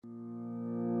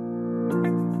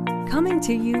Coming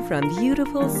to you from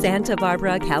beautiful Santa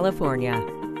Barbara, California.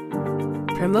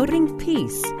 Promoting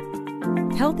peace,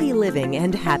 healthy living,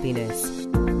 and happiness.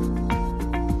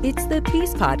 It's the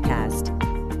Peace Podcast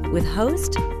with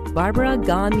host Barbara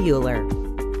Gahn Mueller.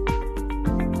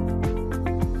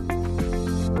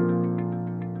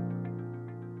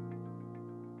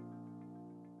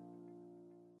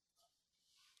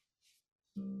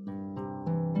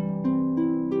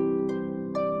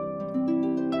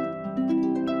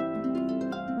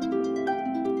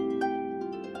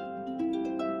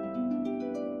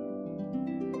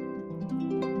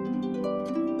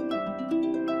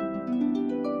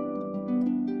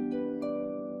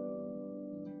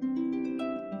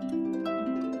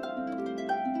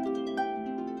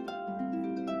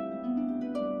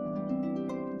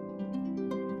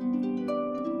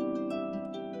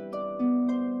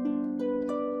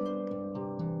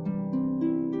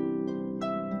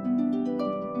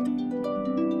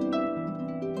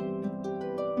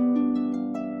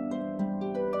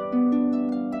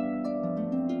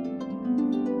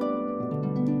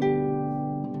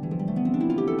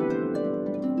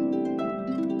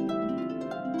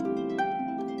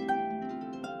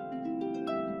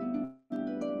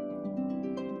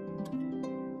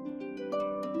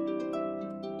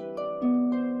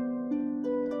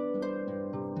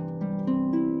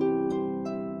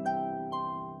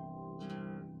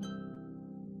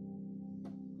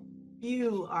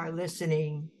 You are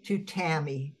listening to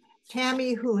Tammy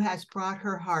who has brought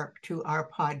her harp to our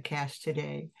podcast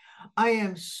today. I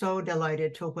am so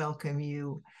delighted to welcome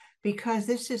you because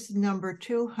this is number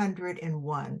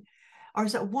 201, or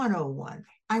is it 101?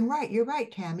 I'm right. You're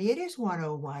right, Tammy. It is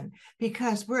 101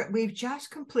 because we've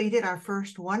just completed our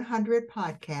first 100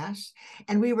 podcasts,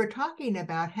 and we were talking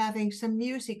about having some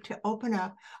music to open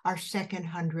up our second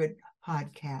 100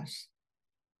 podcasts.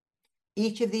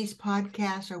 Each of these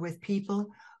podcasts are with people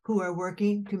who are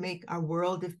working to make a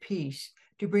world of peace,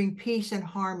 to bring peace and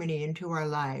harmony into our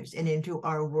lives and into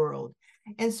our world.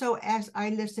 And so as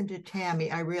I listened to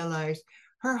Tammy, I realized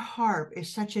her harp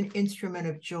is such an instrument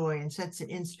of joy and such an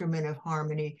instrument of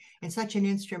harmony and such an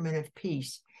instrument of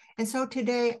peace. And so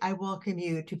today I welcome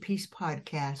you to Peace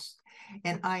Podcast.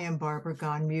 And I am Barbara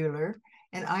Gahn Mueller.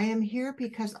 And I am here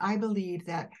because I believe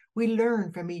that we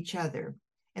learn from each other.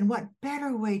 And what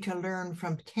better way to learn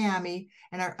from Tammy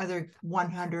and our other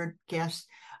 100 guests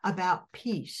about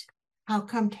peace? How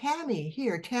come Tammy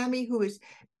who is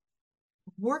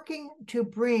working to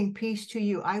bring peace to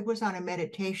you? I was on a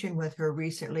meditation with her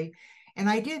recently, and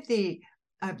I did the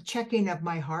checking of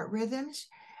my heart rhythms.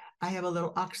 I have a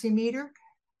little oximeter.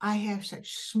 I have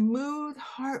such smooth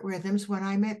heart rhythms when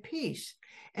I'm at peace.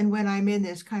 And when I'm in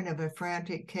this kind of a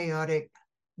frantic, chaotic,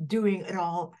 doing it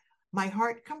all, my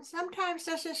heart sometimes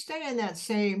doesn't stay in that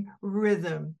same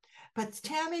rhythm. But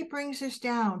Tammy brings us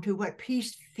down to what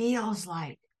peace feels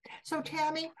like. So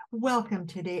Tammy, welcome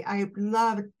today. I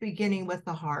love beginning with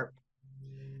the harp.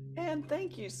 And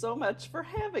thank you so much for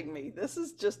having me. This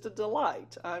is just a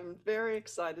delight. I'm very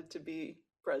excited to be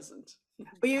present.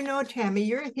 Well, Tammy,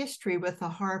 your history with the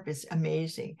harp is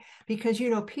amazing because,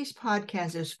 Peace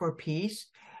Podcast is for peace,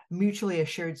 mutually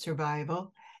assured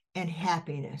survival, and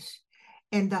happiness.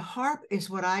 And the harp is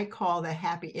what I call the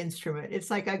happy instrument. It's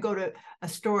like I go to a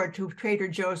store, to Trader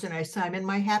Joe's, and I say, I'm in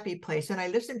my happy place. And I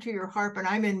listen to your harp and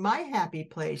I'm in my happy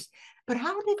place. But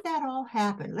how did that all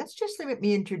happen? Let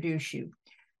me introduce you.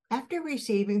 After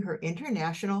receiving her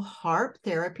International Harp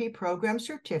Therapy Program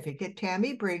certificate,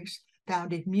 Tammy Briggs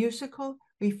founded Musical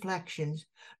Reflections,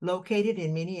 located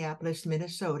in Minneapolis,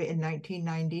 Minnesota in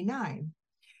 1999.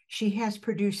 She has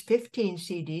produced 15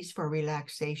 CDs for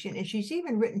relaxation, and she's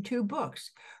even written 2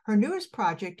 books. Her newest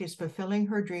project is fulfilling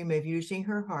her dream of using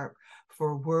her harp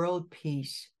for world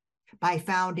peace by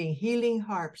founding Healing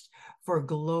Harps for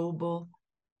global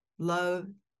love,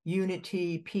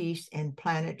 unity, peace, and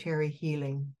planetary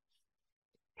healing.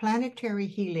 Planetary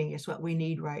healing is what we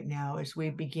need right now as we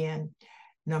begin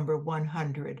number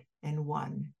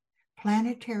 101.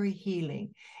 Planetary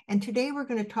healing. And today we're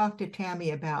going to talk to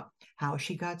Tammy about how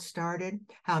she got started,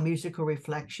 how Musical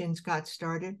Reflections got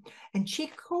started. And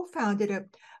she co-founded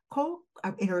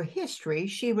in her history,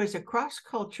 she was a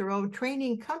cross-cultural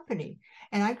training company.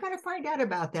 And I've got to find out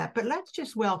about that. But let's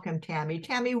just welcome Tammy.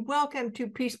 Tammy, welcome to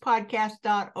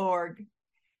peacepodcast.org.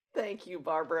 Thank you,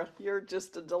 Barbara. You're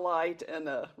just a delight and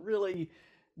a really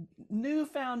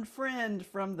newfound friend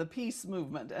from the peace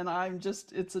movement, and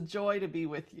it's a joy to be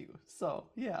with you. So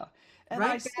yeah. And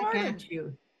right back at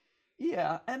you.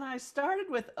 Yeah, and I started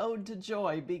with Ode to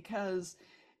Joy because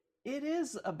it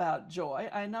is about joy.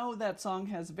 I know that song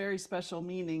has very special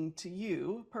meaning to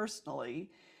you personally,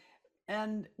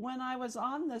 And when I was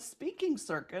on the speaking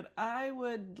circuit, I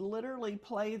would literally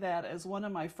play that as one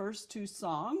of my first two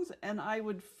songs, and I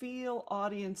would feel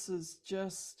audiences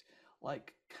just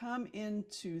like come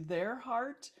into their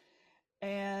heart.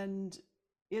 And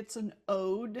it's an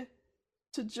ode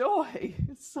to joy.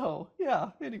 So,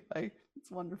 yeah, anyway,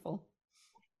 it's wonderful.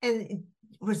 And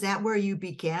was that where you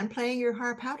began playing your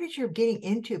harp? How did your getting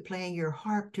into playing your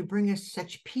harp to bring us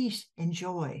such peace and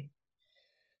joy?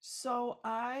 So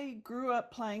I grew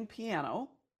up playing piano,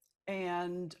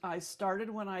 and I started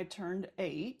when I turned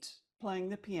 8 playing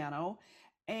the piano.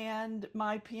 And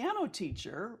my piano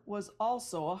teacher was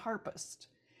also a harpist.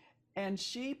 And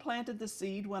she planted the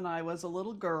seed when I was a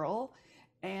little girl.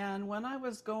 And when I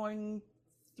was going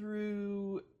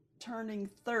through turning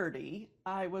 30,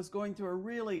 I was going through a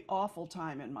really awful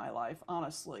time in my life,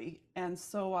 honestly. And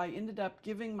so I ended up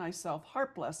giving myself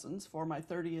harp lessons for my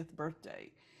 30th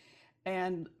birthday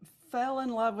and fell in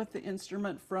love with the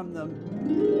instrument from the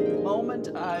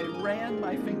moment I ran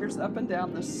my fingers up and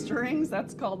down the strings.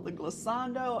 That's called the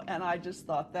glissando, and I just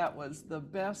thought that was the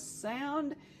best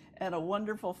sound and a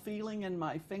wonderful feeling in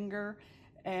my finger.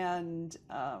 And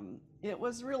it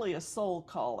was really a soul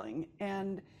calling.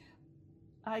 And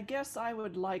I guess I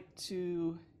would like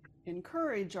to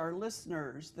encourage our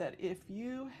listeners that if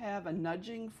you have a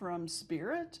nudging from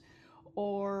spirit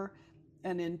or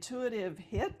an intuitive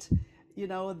hit,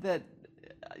 that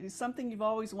something you've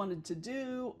always wanted to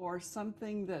do or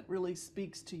something that really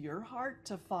speaks to your heart,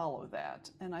 to follow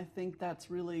that. And I think that's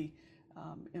really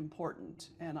important.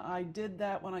 And I did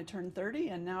that when I turned 30,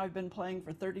 and now I've been playing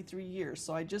for 33 years.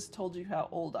 So I just told you how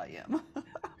old I am.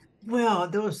 Well,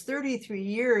 those 33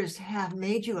 years have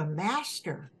made you a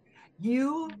master.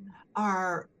 You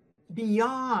are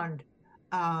beyond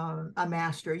a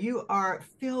master. You are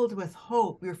filled with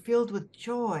hope. You're filled with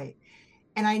joy.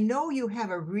 And I know you have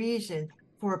a reason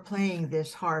for playing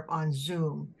this harp on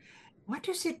Zoom. What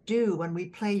does it do when we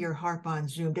play your harp on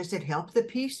Zoom? Does it help the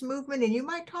peace movement? And you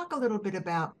might talk a little bit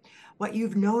about what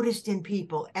you've noticed in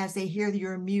people as they hear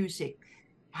your music,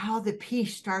 how the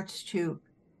peace starts to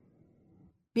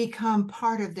become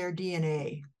part of their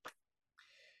DNA.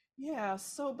 Yeah,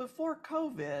 so before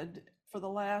COVID, for the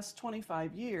last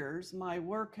 25 years, my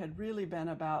work had really been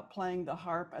about playing the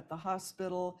harp at the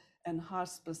hospital and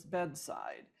hospice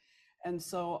bedside. And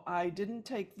so I didn't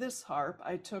take this harp,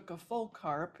 I took a folk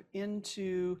harp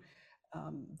into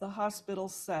the hospital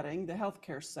setting, the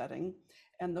healthcare setting.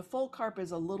 And the folk harp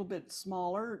is a little bit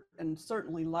smaller and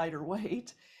certainly lighter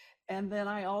weight. And then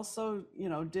I also,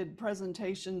 did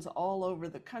presentations all over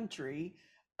the country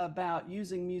about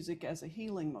using music as a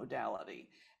healing modality.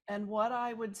 And what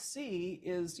I would see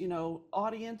is,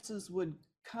 audiences would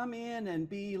come in and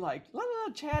be like, la, la,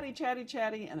 la, chatty, chatty,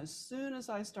 chatty. And as soon as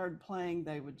I started playing,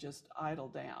 they would just idle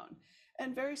down.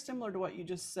 And very similar to what you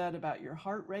just said about your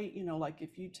heart rate, like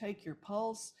if you take your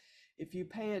pulse, if you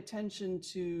pay attention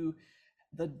to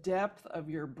the depth of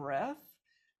your breath,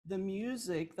 the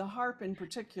music, the harp in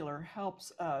particular,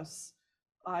 helps us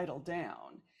idle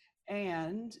down.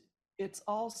 And it's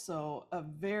also a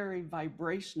very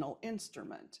vibrational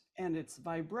instrument. And it's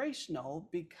vibrational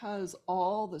because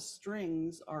all the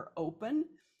strings are open.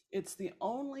 It's the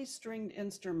only stringed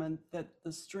instrument that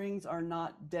the strings are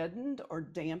not deadened or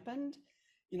dampened.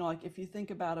 Like if you think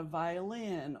about a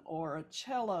violin or a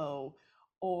cello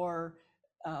or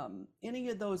any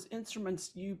of those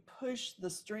instruments, you push the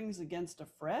strings against a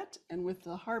fret, and with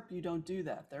the harp, you don't do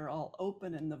that. They're all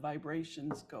open and the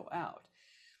vibrations go out.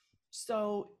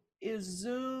 So is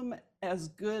Zoom as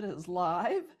good as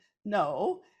live?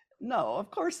 No, of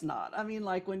course not. I mean,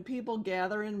 like when people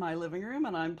gather in my living room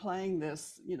and I'm playing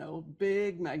this,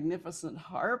 big, magnificent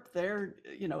harp, they're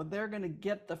going to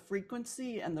get the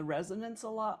frequency and the resonance a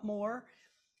lot more.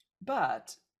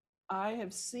 But I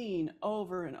have seen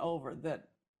over and over that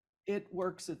it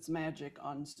works its magic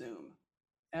on Zoom.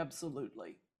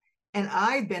 Absolutely. And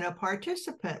I've been a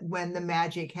participant when the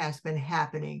magic has been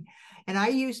happening. And I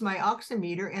used my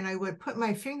oximeter and I would put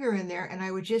my finger in there and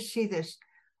I would just see this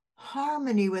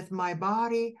harmony with my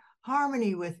body,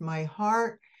 harmony with my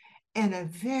heart, and a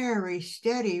very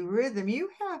steady rhythm. You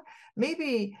have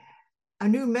maybe a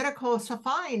new medical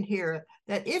find here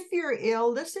that if you're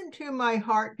ill, listen to my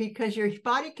heart because your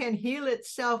body can heal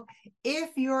itself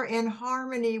if you're in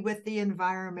harmony with the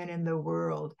environment and the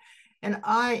world. And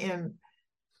I am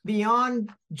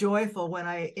beyond joyful when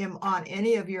I am on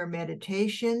any of your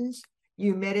meditations.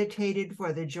 You meditated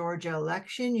for the Georgia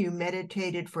election. You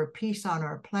meditated for peace on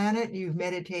our planet. You've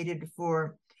meditated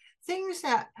for things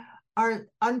that are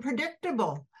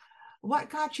unpredictable.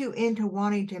 What got you into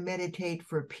wanting to meditate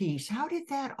for peace? How did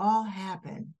that all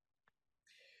happen?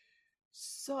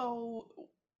 So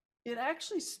it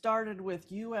actually started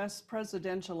with US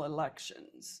presidential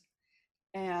elections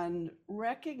and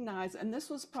recognized, and this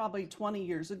was probably 20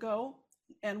 years ago,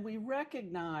 and we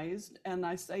recognized, and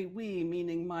I say we,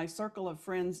 meaning my circle of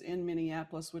friends in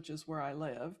Minneapolis, which is where I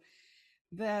live,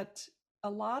 that a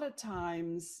lot of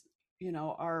times,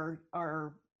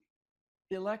 our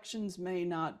elections may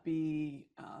not be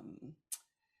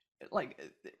like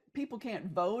people can't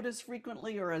vote as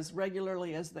frequently or as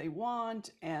regularly as they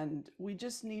want, and we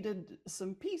just needed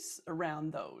some peace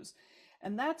around those.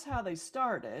 And that's how they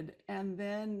started. And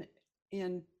then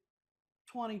in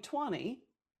 2020,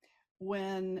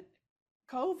 when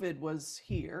COVID was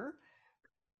here,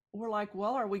 we're like,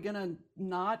 well, are we going to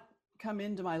not come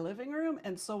into my living room?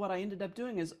 And so what I ended up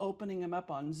doing is opening them up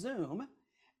on Zoom.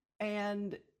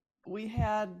 And we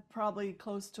had probably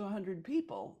close to 100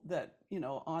 people that,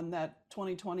 on that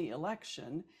 2020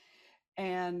 election.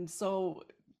 And so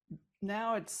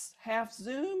now it's half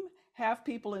Zoom, half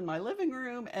people in my living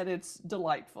room, and it's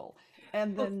delightful.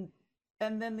 And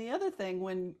then the other thing,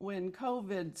 when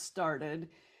COVID started,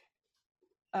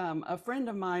 a friend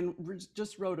of mine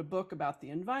just wrote a book about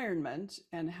the environment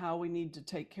and how we need to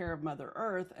take care of Mother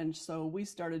Earth. And so we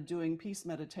started doing peace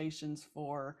meditations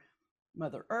for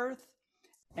Mother Earth.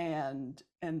 And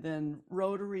then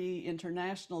Rotary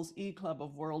International's E-Club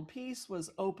of World Peace was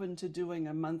open to doing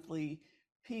a monthly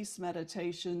peace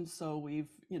meditation. So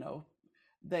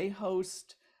they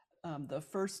host the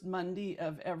first Monday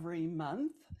of every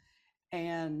month.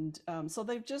 And so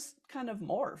they've just kind of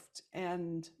morphed.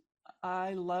 And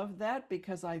I love that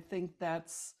because I think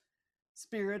that's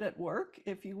spirit at work,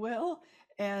 if you will.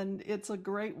 And it's a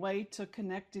great way to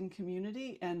connect in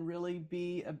community and really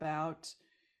be about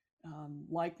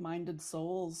like-minded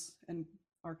souls and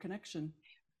our connection.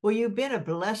 Well, you've been a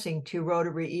blessing to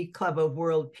Rotary E-Club of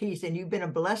World Peace, and you've been a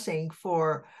blessing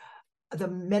for the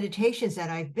meditations that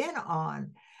I've been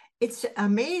on. It's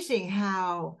amazing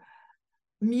how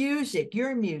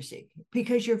your music,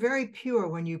 because you're very pure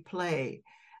when you play,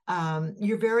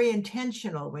 you're very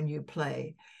intentional when you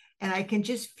play, and I can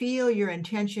just feel your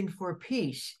intention for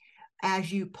peace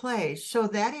as you play. So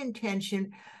that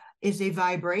intention is a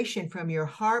vibration from your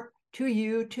harp to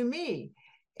you to me,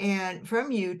 and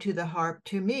from you to the harp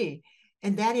to me.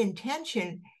 And that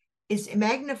intention is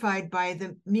magnified by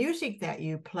the music that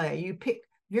you play. You pick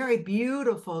very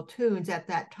beautiful tunes at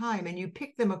that time, and you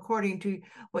pick them according to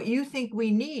what you think we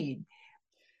need.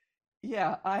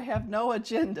 Yeah, I have no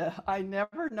agenda. I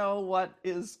never know what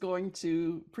is going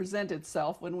to present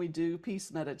itself when we do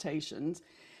peace meditations.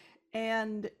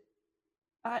 And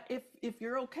if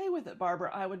you're okay with it,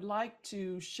 Barbara, I would like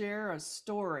to share a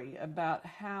story about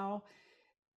how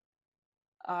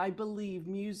I believe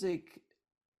music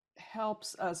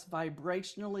helps us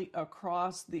vibrationally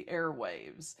across the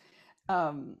airwaves.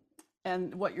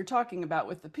 And what you're talking about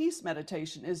with the peace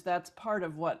meditation is that's part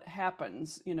of what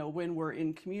happens, when we're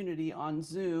in community on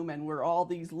Zoom and we're all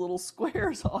these little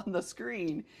squares on the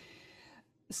screen.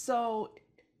 So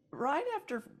right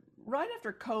after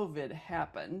COVID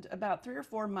happened, about 3 or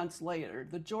 4 months later,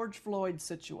 the George Floyd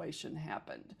situation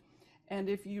happened. And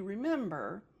if you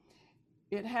remember,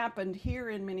 it happened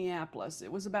here in Minneapolis.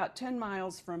 It was about 10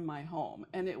 miles from my home,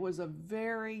 and it was a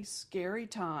very scary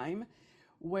time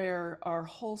where our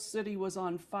whole city was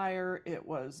on fire. It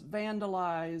was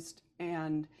vandalized.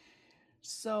 And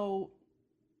so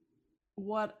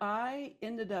what I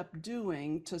ended up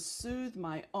doing to soothe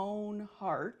my own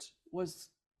heart was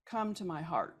come to my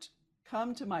heart,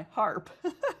 come to my harp.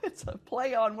 It's a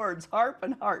play on words, harp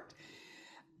and heart.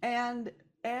 And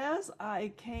as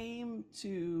I came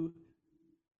to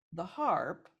the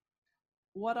harp,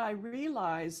 what I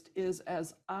realized is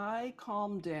as I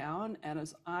calmed down and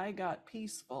as I got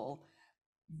peaceful,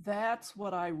 that's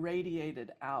what I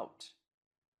radiated out.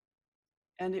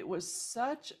 And it was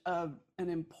such an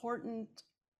important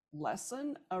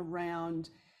lesson around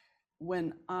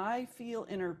when I feel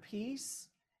inner peace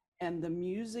and the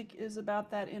music is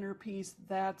about that inner peace,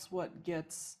 that's what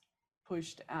gets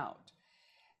pushed out.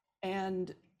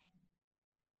 And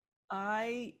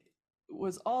I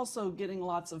was also getting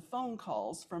lots of phone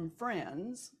calls from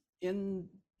friends in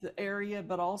the area,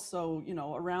 but also,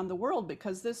 around the world,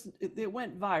 because it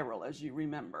went viral, as you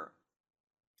remember.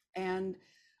 And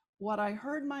what I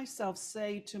heard myself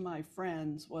say to my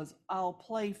friends was, I'll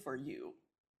play for you.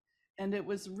 And it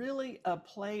was really a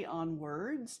play on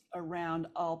words around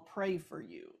I'll pray for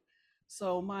you.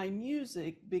 So my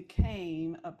music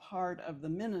became a part of the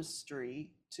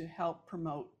ministry to help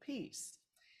promote peace.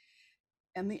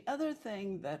 And the other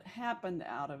thing that happened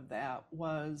out of that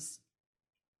was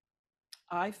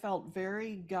I felt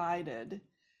very guided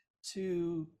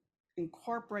to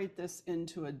incorporate this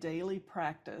into a daily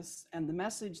practice. And the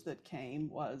message that came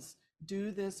was,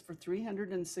 do this for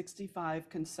 365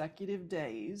 consecutive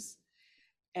days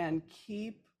and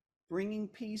keep bringing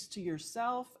peace to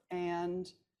yourself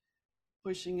and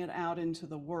pushing it out into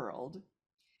the world.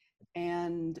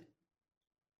 And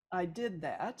I did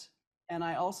that. And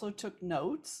I also took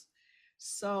notes.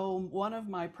 So one of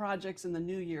my projects in the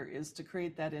new year is to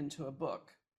create that into a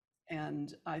book.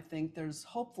 And I think there's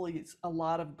hopefully a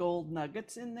lot of gold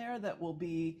nuggets in there that will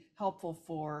be helpful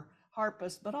for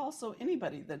harpists, but also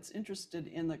anybody that's interested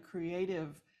in the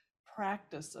creative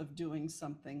practice of doing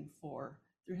something for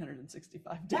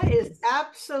 365 days. That is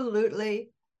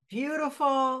absolutely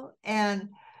beautiful, and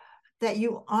that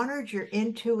you honored your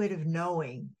intuitive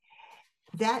knowing.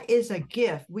 That is a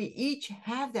gift. We each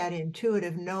have that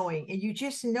intuitive knowing, and you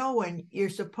just know when you're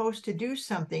supposed to do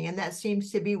something. And that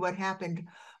seems to be what happened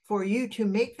for you, to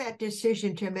make that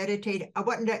decision to meditate.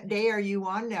 What day are you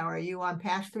on now? Are you on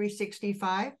past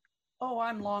 365? Oh,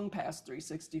 I'm long past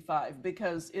 365,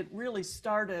 because it really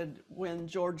started when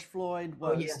George Floyd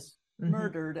was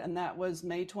murdered, and that was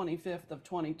May 25th of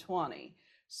 2020.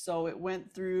 So it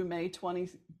went through May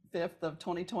 25th of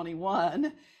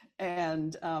 2021.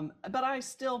 And but I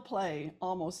still play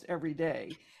almost every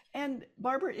day. And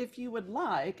Barbara, if you would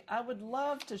like, I would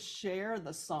love to share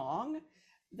the song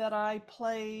that I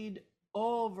played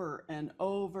over and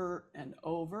over and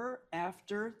over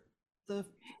after the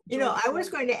I was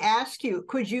going to ask you,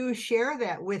 could you share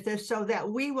that with us so that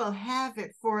we will have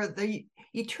it for the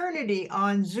eternity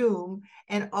on Zoom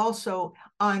and also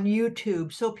on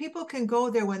YouTube, so people can go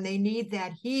there when they need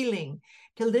that healing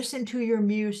to listen to your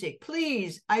music.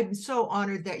 Please, I'm so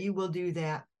honored that you will do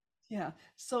that. Yeah,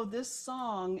 so this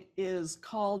song is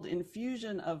called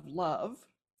Infusion of Love,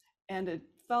 and it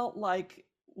felt like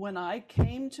when I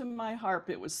came to my harp,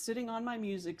 it was sitting on my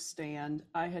music stand.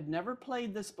 I had never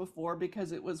played this before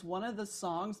because it was one of the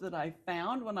songs that I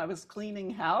found when I was cleaning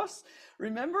house.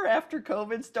 Remember, after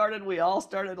COVID started, we all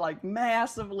started like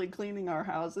massively cleaning our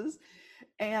houses.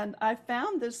 And I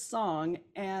found this song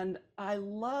and I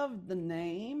loved the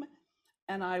name,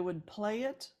 and I would play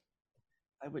it.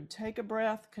 I would take a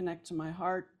breath, connect to my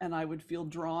heart, and I would feel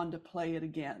drawn to play it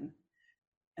again.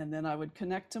 And then I would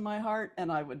connect to my heart, and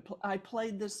I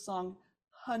played this song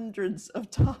hundreds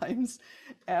of times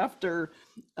after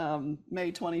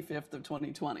May 25th of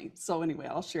 2020. So anyway,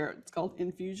 I'll share it. It's called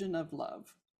Infusion of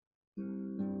Love.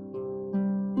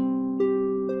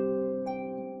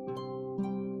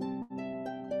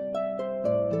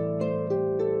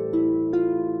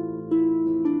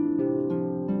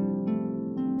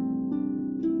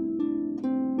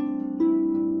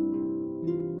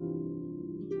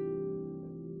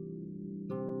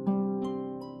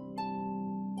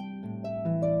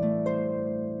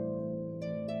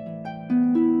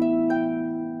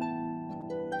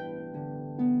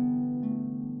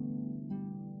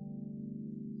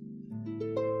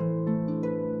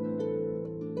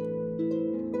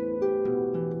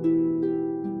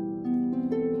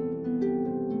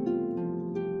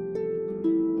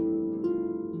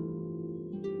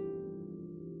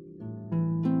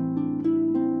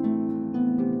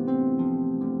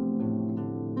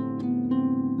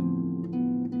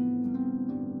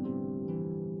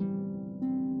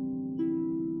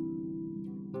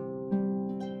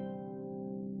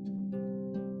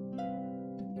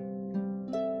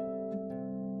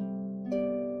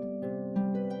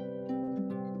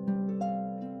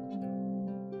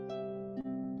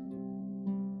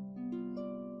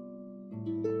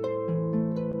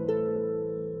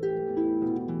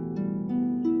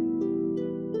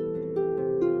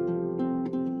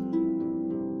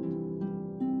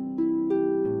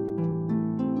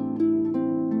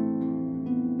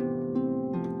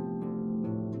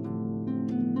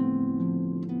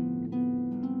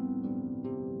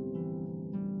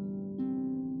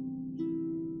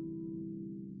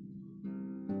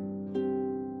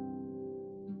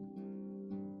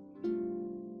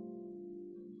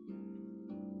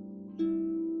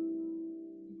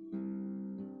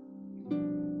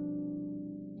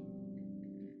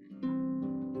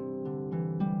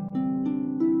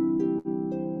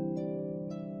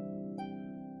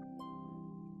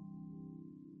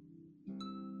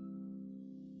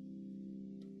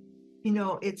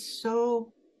 It's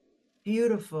so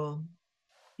beautiful.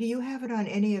 Do you have it on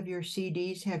any of your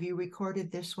CDs? Have you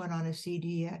recorded this one on a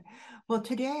CD yet? Well,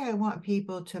 today I want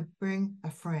people to bring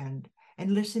a friend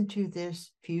and listen to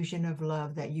this Fusion of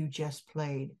Love that you just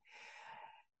played.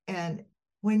 And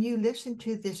when you listen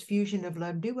to this Fusion of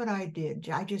Love, do what I did.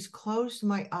 I just closed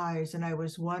my eyes and I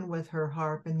was one with her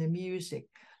harp and the music.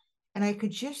 and I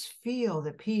could just feel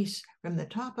the peace from the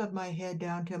top of my head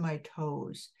down to my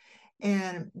toes.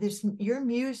 And your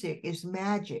music is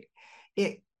magic.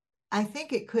 I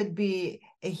think it could be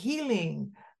a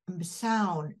healing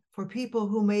sound for people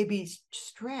who may be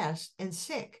stressed and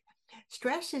sick.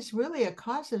 Stress is really a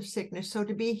cause of sickness, so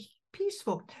to be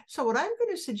peaceful. So what I'm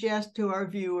going to suggest to our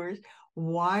viewers,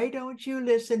 why don't you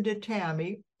listen to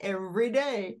Tammy every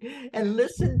day and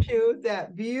listen to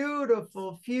that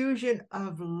beautiful fusion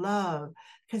of love,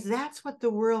 because that's what the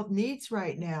world needs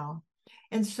right now.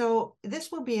 And so this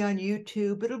will be on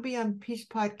YouTube. It'll be on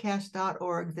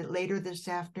peacepodcast.org later this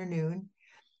afternoon.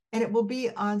 And it will be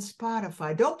on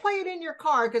Spotify. Don't play it in your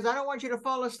car because I don't want you to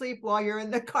fall asleep while you're in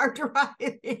the car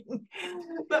driving.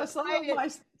 But yeah,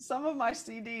 some of my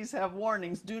CDs have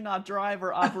warnings: do not drive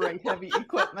or operate heavy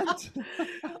equipment.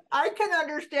 I can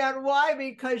understand why,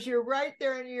 because you're right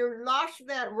there and you're lost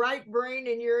that right brain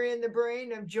and you're in the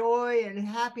brain of joy and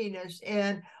happiness.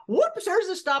 And whoops, there's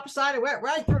a stop sign. It went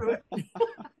right through it.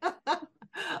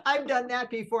 I've done that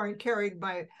before and carried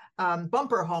my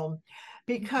bumper home,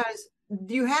 because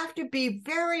you have to be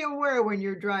very aware when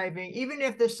you're driving, even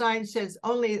if the sign says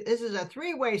only this is a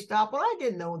three-way stop. Well, I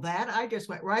didn't know that. I just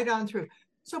went right on through.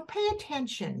 So pay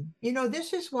attention.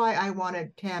 This is why I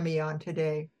wanted Tammy on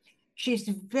today. She's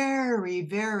very,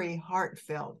 very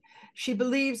heartfelt. She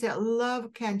believes that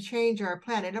love can change our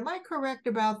planet. Am I correct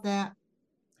about that?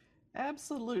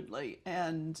 Absolutely.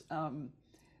 And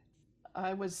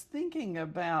I was thinking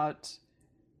about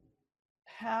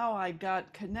how I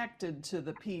got connected to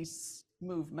the peace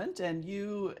movement, and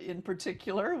you in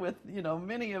particular, with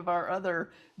many of our other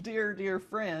dear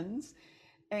friends.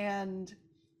 And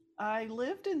I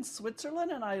lived in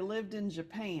Switzerland and I lived in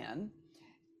Japan.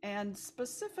 And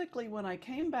specifically when I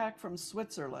came back from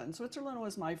Switzerland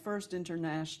was my first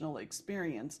international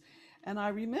experience. And I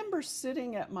remember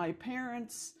sitting at my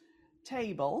parents'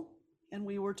 table and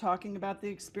we were talking about the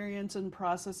experience and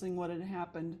processing what had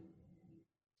happened.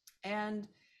 And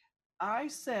I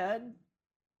said,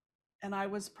 and I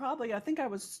think I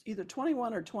was either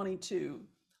 21 or 22,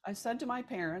 I said to my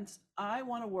parents, I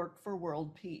want to work for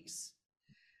world peace.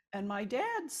 And my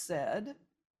dad said,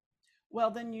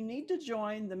 well, then you need to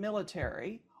join the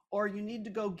military or you need to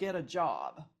go get a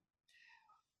job.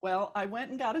 Well, I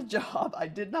went and got a job. I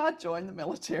did not join the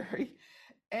military.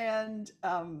 And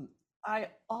I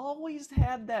always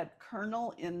had that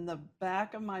kernel in the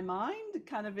back of my mind,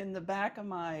 kind of in the back of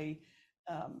my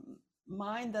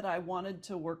mind, that I wanted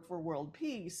to work for world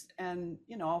peace. And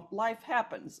life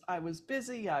happens. I was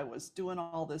busy. I was doing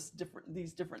all these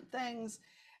different things.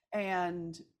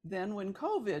 And then when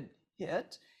COVID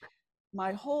hit,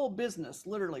 my whole business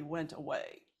literally went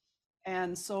away.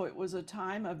 And so it was a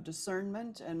time of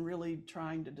discernment and really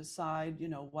trying to decide,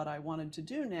 what I wanted to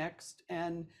do next.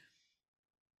 And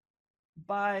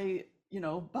by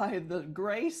the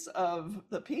grace of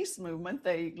the peace movement,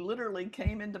 they literally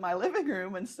came into my living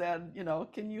room and said,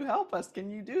 can you help us? Can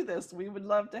you do this? We would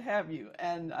love to have you.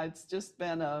 And it's just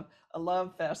been a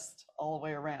love fest all the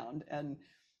way around. And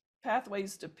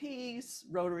Pathways to Peace,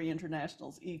 Rotary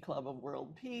International's E-Club of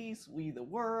World Peace, We the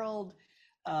World,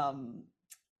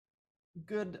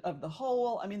 Good of the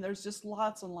Whole. I mean, there's just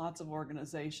lots and lots of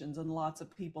organizations and lots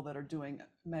of people that are doing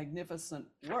magnificent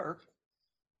work.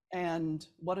 And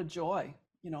what a joy,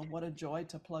 what a joy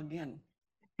to plug in.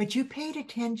 But you paid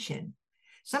attention.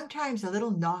 Sometimes a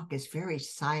little knock is very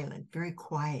silent, very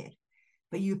quiet,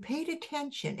 but you paid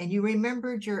attention and you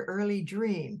remembered your early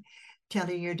dream,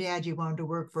 telling your dad you wanted to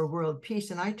work for world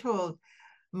peace. And I told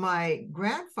my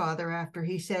grandfather after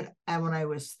he said, when I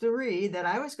was 3, that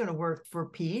I was going to work for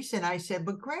peace. And I said,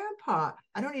 but Grandpa,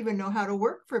 I don't even know how to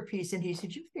work for peace. And he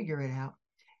said, you figure it out.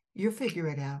 You'll figure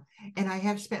it out. And I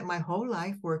have spent my whole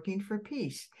life working for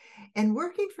peace, and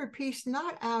working for peace,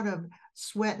 not out of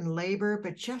sweat and labor,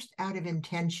 but just out of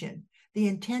intention, the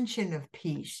intention of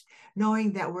peace,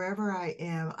 knowing that wherever I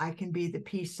am, I can be the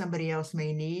peace somebody else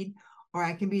may need, or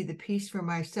I can be the peace for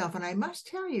myself. And I must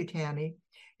tell you, Tammy,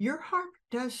 your harp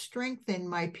does strengthen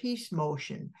my peace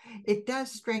motion. It does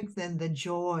strengthen the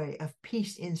joy of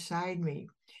peace inside me.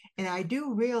 And I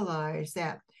do realize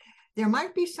that there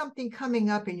might be something coming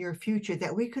up in your future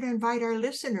that we could invite our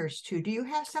listeners to. Do you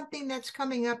have something that's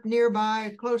coming up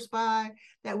nearby, close by,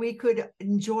 that we could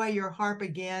enjoy your harp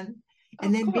again?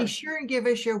 And then be sure and give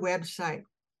us your website.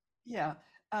 Yeah.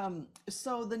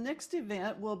 So the next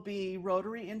event will be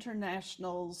Rotary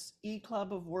International's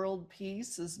E-Club of World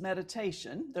Peace's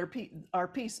meditation, our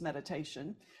peace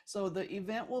meditation. So the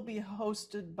event will be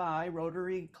hosted by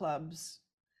Rotary Club's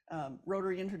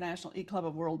Rotary International E-Club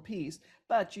of World Peace,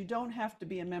 but you don't have to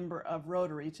be a member of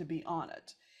Rotary to be on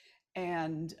it.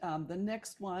 And the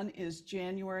next one is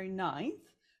January 9th.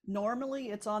 Normally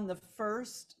it's on the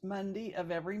first Monday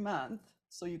of every month,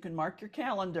 so you can mark your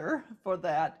calendar for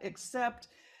that, except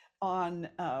on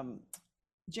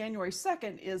January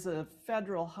 2nd is a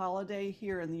federal holiday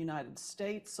here in the United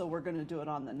States, so we're going to do it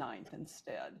on the 9th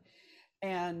instead.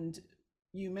 And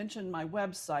you mentioned my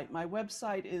website. My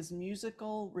website is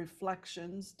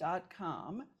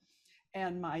musicalreflections.com,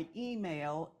 and my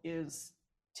email is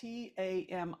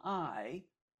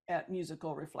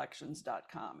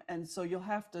tami@musicalreflections.com. And so you'll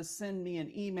have to send me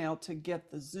an email to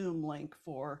get the Zoom link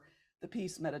for the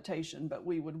peace meditation, but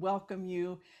we would welcome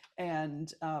you.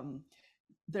 And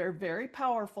they're very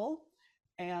powerful.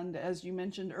 And as you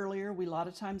mentioned earlier, we a lot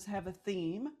of times have a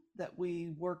theme that we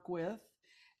work with.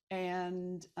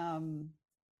 And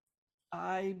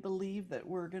I believe that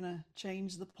we're going to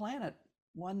change the planet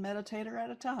one meditator at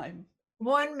a time.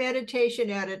 One meditation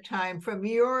at a time, from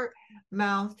your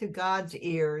mouth to God's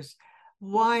ears.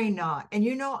 Why not? And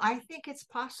I think it's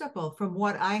possible from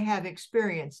what I have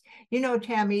experienced.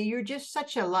 Tami, you're just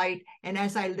such a light. And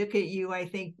as I look at you, I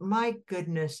think, my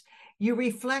goodness, you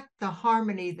reflect the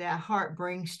harmony that heart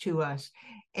brings to us.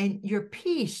 And your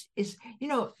peace is,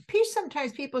 peace,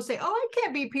 sometimes people say, oh, I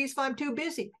can't be peaceful, I'm too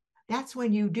busy. That's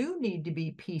when you do need to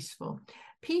be peaceful.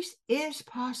 Peace is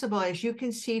possible. As you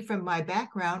can see from my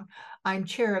background, I'm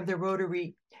chair of the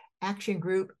Rotary Action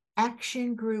Group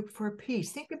for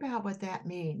Peace. Think about what that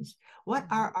means. What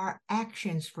are our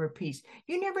actions for peace?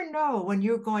 You never know when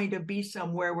you're going to be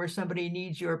somewhere where somebody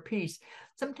needs your peace.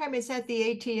 Sometimes it's at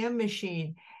the ATM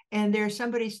machine and there's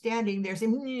somebody standing there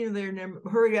saying, they're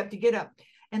hurry up to get up.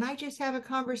 And I just have a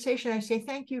conversation. I say,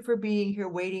 thank you for being here,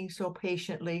 waiting so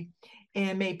patiently.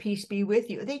 And may peace be with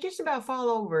you. They just about fall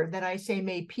over that I say,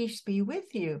 may peace be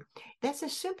with you. That's a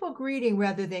simple greeting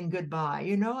rather than goodbye.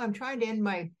 I'm trying to end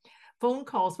my phone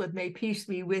calls with may peace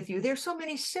be with you. There's so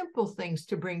many simple things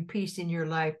to bring peace in your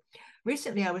life.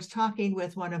 Recently, I was talking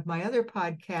with one of my other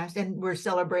podcasts, and we're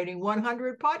celebrating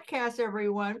 100 podcasts,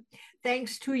 everyone.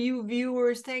 Thanks to you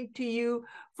viewers. Thank to you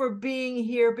for being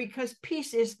here, because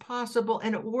peace is possible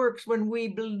and it works when we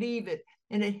believe it.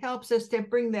 And it helps us to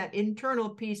bring that internal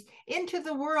peace into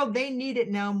the world. They need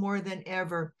it now more than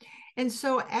ever. And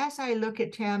so as I look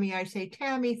at Tami, I say,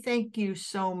 Tami, thank you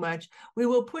so much. We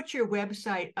will put your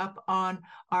website up on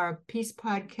our Peace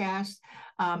podcast,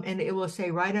 and it will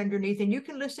say right underneath. And you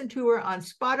can listen to her on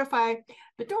Spotify,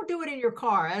 but don't do it in your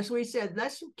car. As we said,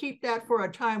 let's keep that for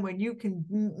a time when you can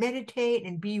meditate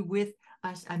and be with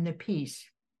us on the peace.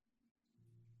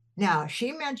 Now,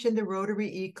 she mentioned the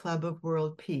Rotary E-Club of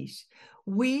World Peace.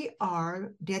 We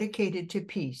are dedicated to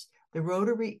peace. The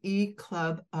Rotary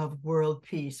E-Club of World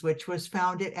Peace, which was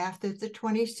founded after the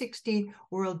 2016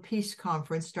 World Peace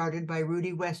Conference started by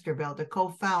Rudy Westervelt, a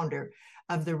co-founder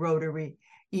of the Rotary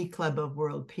E-Club of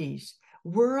World Peace.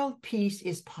 World peace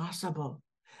is possible,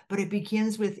 but it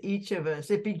begins with each of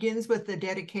us. It begins with the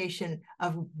dedication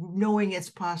of knowing it's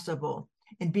possible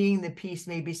and being the peace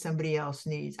maybe somebody else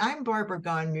needs. I'm Barbara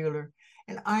Gaughan-Mueller,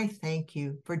 and I thank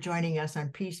you for joining us on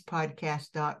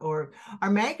peacepodcast.org. Our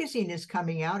magazine is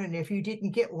coming out, and if you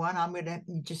didn't get one, I'm going to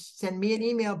just send me an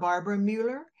email, Barbara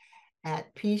Mueller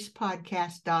at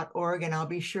peacepodcast.org, and I'll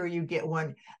be sure you get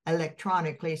one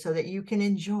electronically so that you can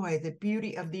enjoy the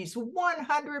beauty of these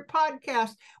 100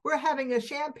 podcasts. We're having a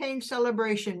champagne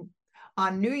celebration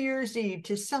on New Year's Eve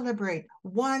to celebrate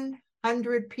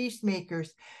 100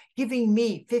 peacemakers, giving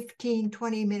me 15,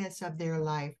 20 minutes of their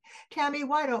life. Tami,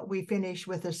 why don't we finish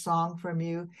with a song from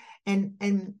you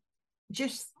and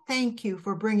just thank you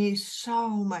for bringing so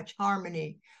much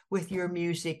harmony with your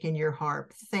music and your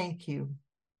harp. Thank you.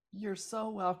 You're so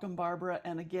welcome, Barbara.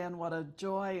 And again, what a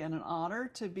joy and an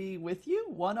honor to be with you.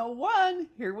 101,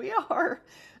 here we are.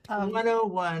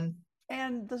 101.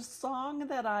 And the song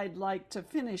that I'd like to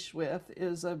finish with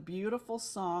is a beautiful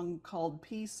song called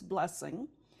Peace Blessing.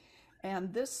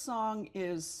 And this song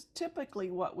is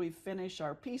typically what we finish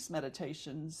our peace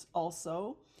meditations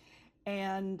also.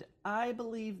 And I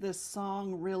believe this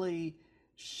song really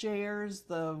shares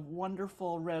the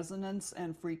wonderful resonance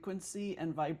and frequency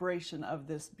and vibration of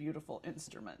this beautiful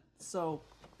instrument. So,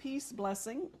 Peace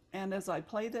Blessing. And as I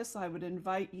play this, I would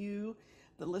invite you,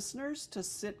 the listeners, to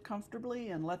sit comfortably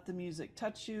and let the music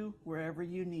touch you wherever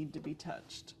you need to be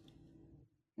touched.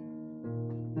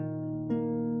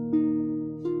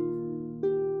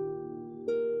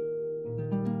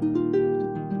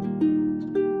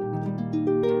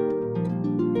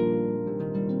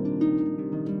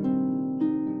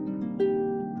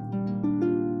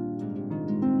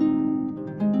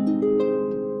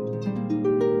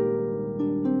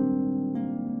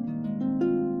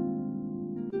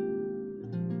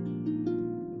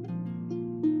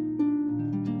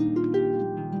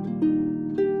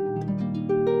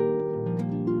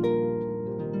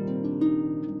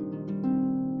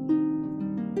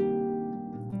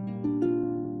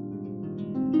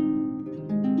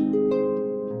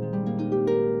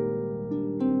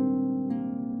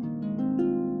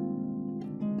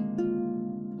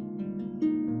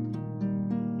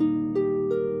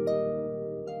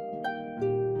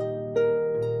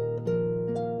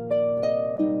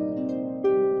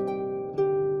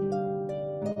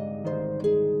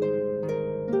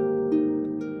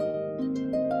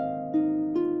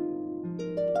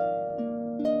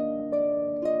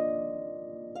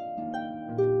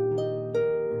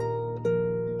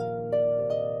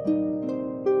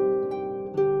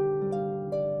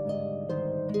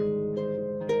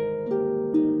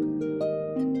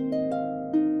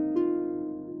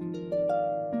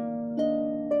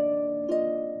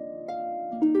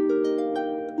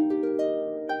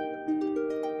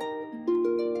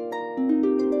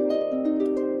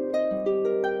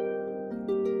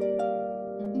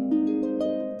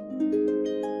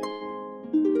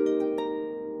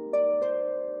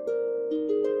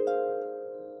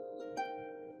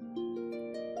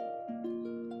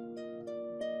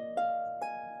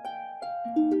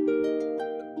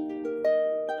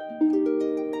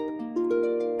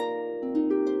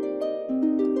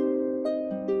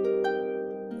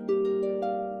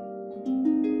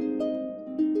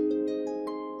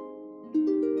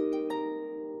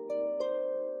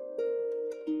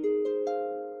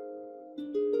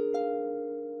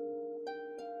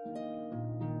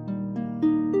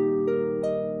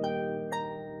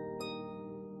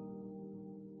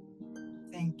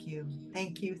 Thank you.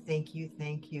 Thank you. Thank you.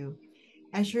 Thank you.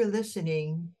 As you're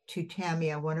listening to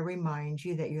Tammy, I want to remind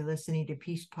you that you're listening to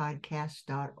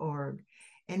peacepodcast.org.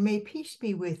 And may peace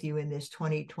be with you in this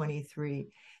 2023.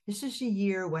 This is a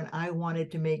year when I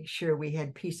wanted to make sure we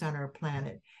had peace on our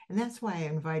planet. And that's why I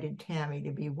invited Tammy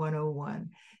to be 101,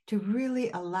 to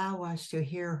really allow us to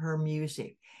hear her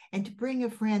music and to bring a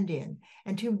friend in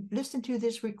and to listen to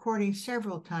this recording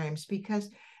several times, because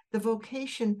the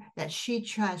vocation that she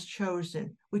has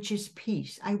chosen, which is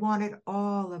peace. I wanted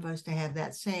all of us to have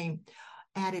that same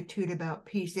attitude about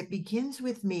peace. It begins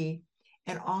with me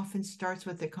and often starts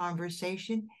with the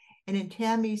conversation. And in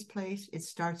Tammy's place, it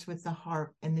starts with the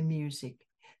harp and the music.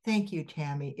 Thank you,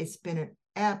 Tammy. It's been an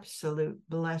absolute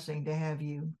blessing to have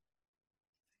you.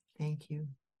 Thank you.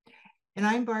 And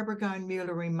I'm Barbara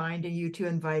Gaughan-Mueller, reminding you to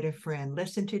invite a friend,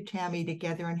 listen to Tammy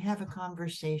together, and have a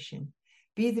conversation.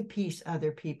 Be the peace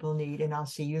other people need, and I'll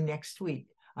see you next week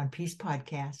on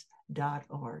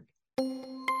peacepodcast.org.